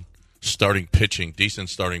flipping starting pitching, decent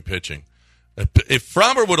starting pitching. If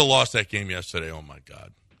Framber would have lost that game yesterday, oh my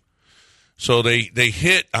God. So they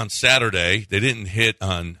hit on Saturday. They didn't hit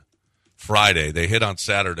on Friday. They hit on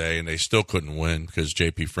Saturday, and they still couldn't win because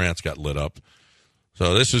J.P. France got lit up.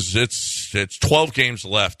 So it's 12 games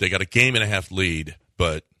left. They got a game and a half lead,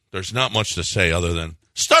 but there's not much to say other than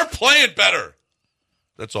start playing better.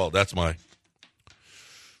 That's all. That's my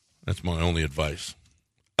only advice.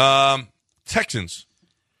 Texans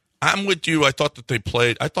I'm with you. I thought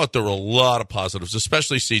there were a lot of positives,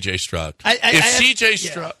 especially C.J. Stroud.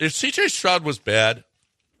 If C.J. Stroud was bad,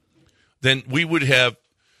 then we would have.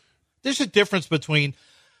 There's a difference between,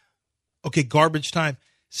 garbage time.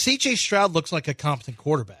 C.J. Stroud looks like a competent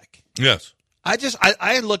quarterback. Yes.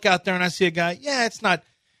 I look out there and I see a guy,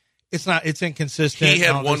 it's inconsistent. He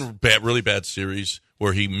had one really bad series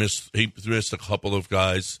where he missed a couple of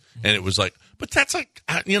guys, and it was like, but that's like,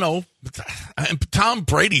 Tom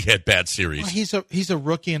Brady had bad series. Well, he's a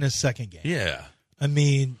rookie in his second game. Yeah. I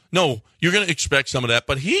mean. No, you're going to expect some of that,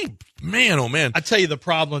 but man, oh man. I tell you the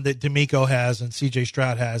problem that D'Amico has and C.J.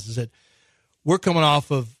 Stroud has is that we're coming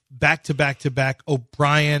off of back-to-back-to-back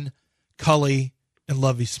O'Brien, Culley, and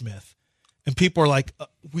Lovie Smith. And people are like,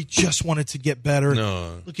 we just wanted to get better.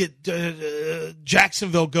 No. Look at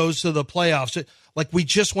Jacksonville goes to the playoffs. Like, we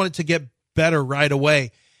just wanted to get better right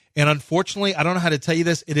away. And unfortunately, I don't know how to tell you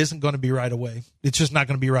this. It isn't going to be right away. It's just not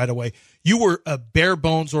going to be right away. You were a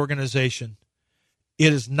bare-bones organization.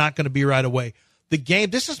 It is not going to be right away. The game,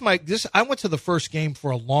 I went to the first game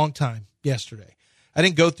for a long time yesterday. I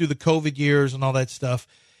didn't go through the COVID years and all that stuff.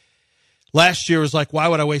 Last year was like, why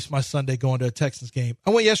would I waste my Sunday going to a Texans game?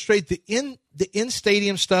 I went yesterday. The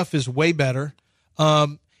in-stadium stuff is way better.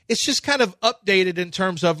 It's just kind of updated in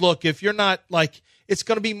terms of, look, if you're not like, it's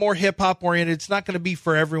going to be more hip-hop oriented. It's not going to be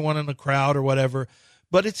for everyone in the crowd or whatever,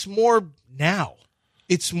 but it's more now.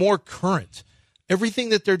 It's more current. Everything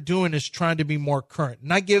that they're doing is trying to be more current.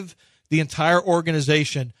 And I give the entire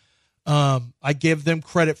organization, I give them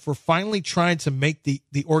credit for finally trying to make the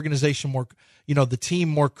organization more, the team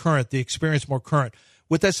more current, the experience more current.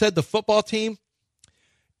 With that said, the football team,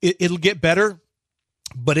 it'll get better,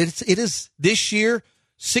 but it is this year,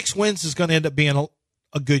 6 wins is going to end up being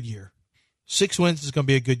a good year. 6 wins is going to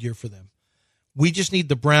be a good year for them. We just need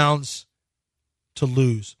the Browns to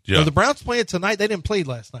lose. Yeah. Are the Browns playing tonight? They didn't play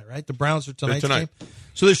last night, right? The Browns are tonight's tonight. game.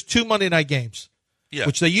 So there's 2 Monday night games,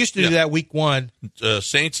 which they used to do that week 1.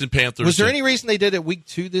 Saints and Panthers. Was there any reason they did it week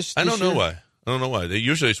 2 this I don't know year? why. They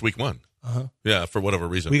usually it's week 1. Uh-huh. Yeah, for whatever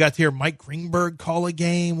reason. We got to hear Mike Greenberg call a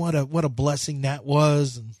game. What a blessing that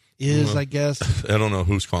was and is, I guess. I don't know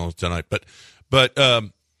who's calling tonight, but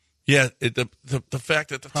yeah, the fact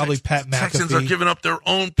that the Texans are giving up their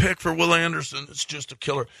own pick for Will Anderson, it's just a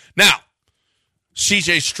killer. Now,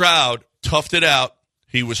 C.J. Stroud toughed it out.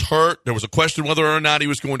 He was hurt. There was a question whether or not he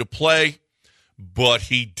was going to play, but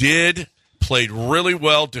he played really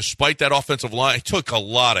well despite that offensive line. He took a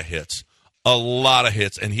lot of hits,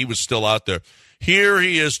 and he was still out there. Here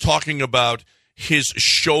he is talking about his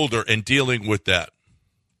shoulder and dealing with that.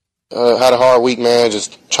 Had a hard week, man,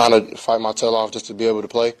 just trying to fight my tail off just to be able to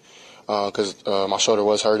play because my shoulder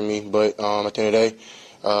was hurting me. But at the end of the day,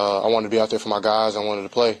 I wanted to be out there for my guys. I wanted to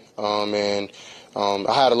play.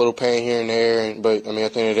 I had a little pain here and there, but, at the end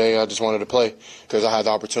of the day, I just wanted to play because I had the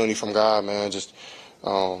opportunity from God, man, just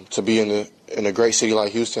to be in a great city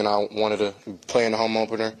like Houston. I wanted to play in the home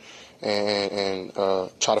opener and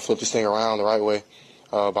try to flip this thing around the right way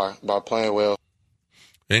by playing well.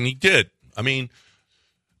 And he did.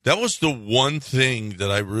 That was the one thing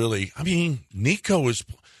that Nico is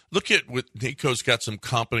 – look at what Nico's got some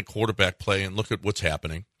competent quarterback play, and look at what's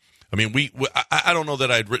happening. I don't know that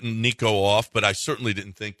I'd written Nico off, but I certainly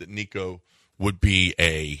didn't think that Nico would be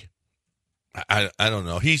I don't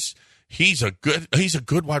know. He's a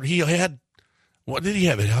good wide. He had, what did he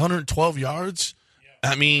have? 112 yards?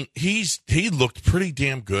 Yeah. He looked pretty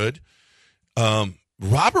damn good.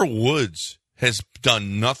 Robert Woods has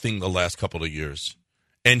done nothing the last couple of years.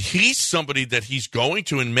 And he's somebody that he's going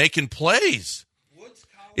to and making plays.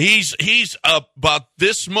 He's about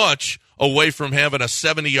this much away from having a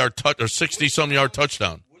 70-yard touch or 60-some-yard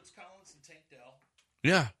touchdown. Woods, Collins, and Tank Dell.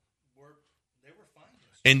 Yeah. They were fine.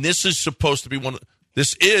 And this is supposed to be went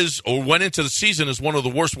into the season as one of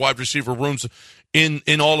the worst wide receiver rooms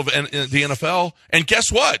in all of the NFL. And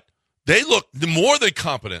guess what? They look more than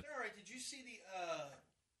competent. All right. Did you see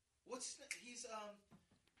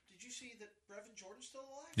did you see that Brevin Jordan's still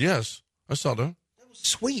alive? Yes, I saw that. That was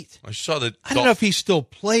sweet. I saw that. I don't know if he still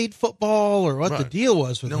played football or what the deal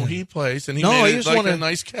was with him. No, he plays, and he made it like a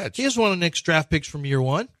nice catch. He was one of Nick's draft picks from year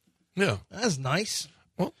 1. Yeah. That's nice.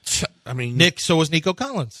 Well, so was Nico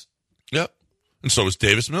Collins. Yep. And so was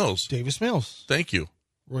Davis Mills. Thank you.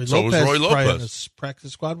 Roy so Lopez was Roy Lopez. In this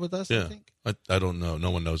practice squad with us, yeah. I think. I don't know.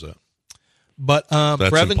 No one knows that. But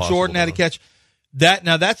Brevin Jordan had a catch.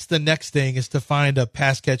 That's the next thing is to find a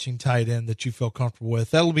pass-catching tight end that you feel comfortable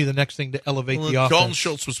with. That'll be the next thing to elevate the offense. Dalton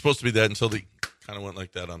Schultz was supposed to be that until they kind of went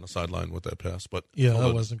like that on the sideline with that pass. But yeah,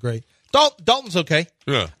 that wasn't great. Dalton's okay.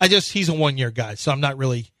 Yeah. He's a one-year guy, so I'm not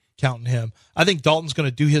really counting him. I think Dalton's going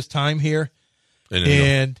to do his time here.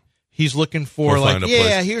 And He's looking for,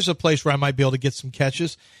 He'll here's a place where I might be able to get some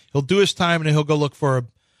catches. He'll do his time, and then he'll go look for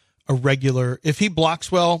a regular. If he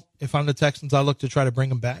blocks well, if I'm the Texans, I look to try to bring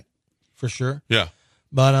him back for sure. Yeah.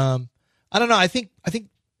 But I don't know. I think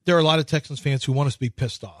there are a lot of Texans fans who want us to be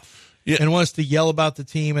pissed off and want us to yell about the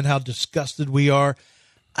team and how disgusted we are.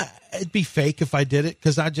 It'd be fake if I did it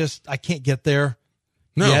because I can't get there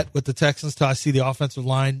yet with the Texans till I see the offensive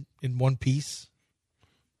line in one piece.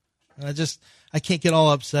 And I can't get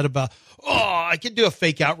all upset about, I can do a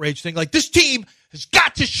fake outrage thing. Like, this team has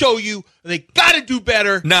got to show you they got to do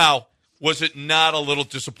better. Now, was it not a little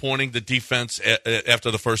disappointing, the defense after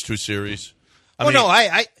the first two series?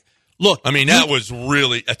 Look. I mean, that was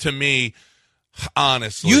really, to me,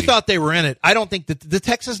 honestly. You thought they were in it. I don't think that the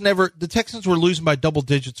Texans were losing by double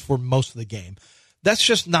digits for most of the game.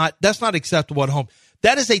 That's not acceptable at home.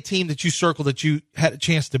 That is a team that you circled that you had a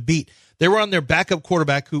chance to beat. They were on their backup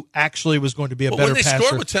quarterback who actually was going to be a better passer. When they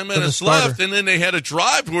scored with 10 minutes left, and then they had a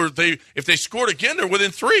drive where if they scored again, they're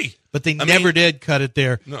within 3. But they never did cut it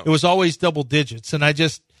there. No. It was always double digits. And I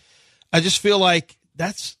just feel like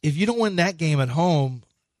if you don't win that game at home,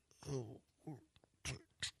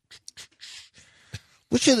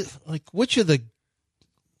 which games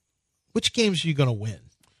are you going to win?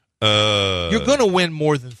 You're going to win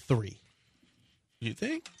more than 3. You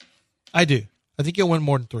think? I do. I think you'll win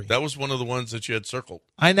more than 3. That was one of the ones that you had circled.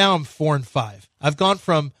 I'm 4-5. I've gone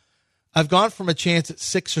from a chance at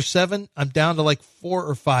 6 or 7. I'm down to like 4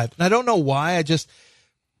 or 5, and I don't know why.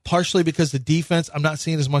 Partially because the defense, I'm not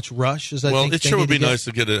seeing as much rush as I think. Well, it sure would be nice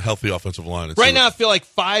to get a healthy offensive line. Right now, I feel like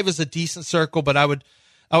 5 is a decent circle, but I would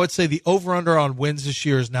say the over/under on wins this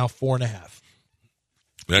year is now 4.5.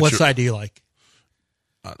 What side do you like?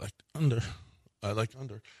 I like under.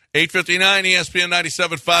 8:59 ESPN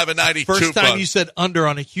 97.5 and 92. First time you said under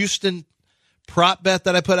on a Houston prop bet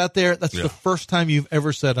that I put out there. That's the first time you've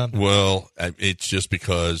ever said under. Well, it's just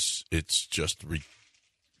because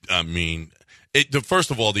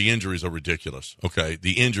first of all, the injuries are ridiculous. Okay,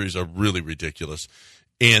 the injuries are really ridiculous,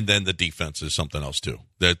 and then the defense is something else too.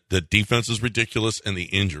 That the defense is ridiculous, and the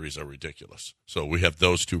injuries are ridiculous. So we have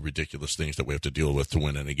those two ridiculous things that we have to deal with to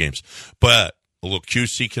win any games. But a little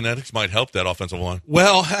QC kinetics might help that offensive line.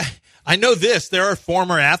 Well, I know this. There are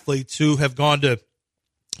former athletes who have gone to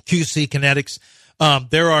QC kinetics.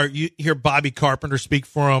 You hear Bobby Carpenter speak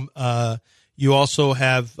for them. You also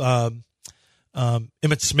have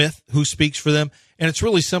Emmitt Smith who speaks for them. And it's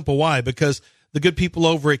really simple. Why? Because the good people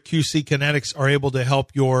over at QC kinetics are able to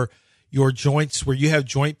help your joints where you have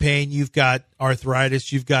joint pain, you've got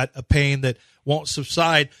arthritis, you've got a pain that won't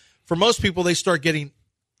subside. For most people, they start getting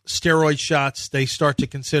steroid shots, they start to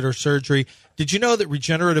consider surgery. Did you know that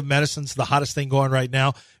regenerative medicine's the hottest thing going right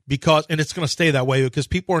now? And it's going to stay that way because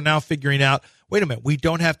people are now figuring out, wait a minute, we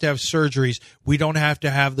don't have to have surgeries. We don't have to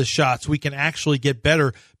have the shots. We can actually get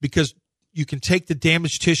better because you can take the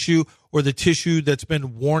damaged tissue or the tissue that's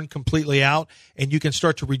been worn completely out and you can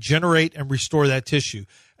start to regenerate and restore that tissue.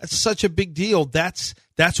 That's such a big deal. That's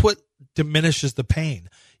what diminishes the pain.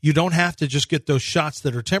 You don't have to just get those shots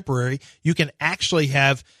that are temporary. You can actually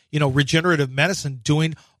have, regenerative medicine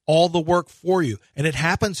doing all the work for you. And it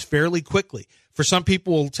happens fairly quickly. For some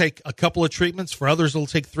people, it'll take a couple of treatments. For others, it'll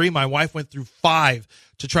take 3. My wife went through 5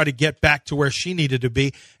 to try to get back to where she needed to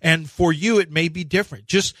be. And for you, it may be different.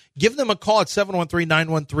 Just give them a call at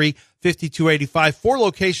 713-913-5285. 4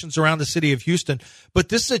 locations around the city of Houston. But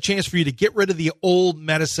this is a chance for you to get rid of the old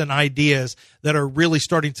medicine ideas that are really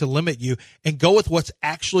starting to limit you and go with what's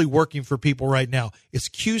actually working for people right now. It's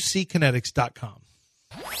QCkinetics.com.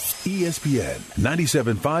 ESPN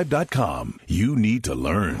 975.com. You need to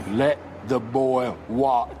learn. Let the boy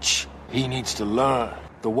watch. He needs to learn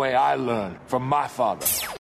the way I learned from my father.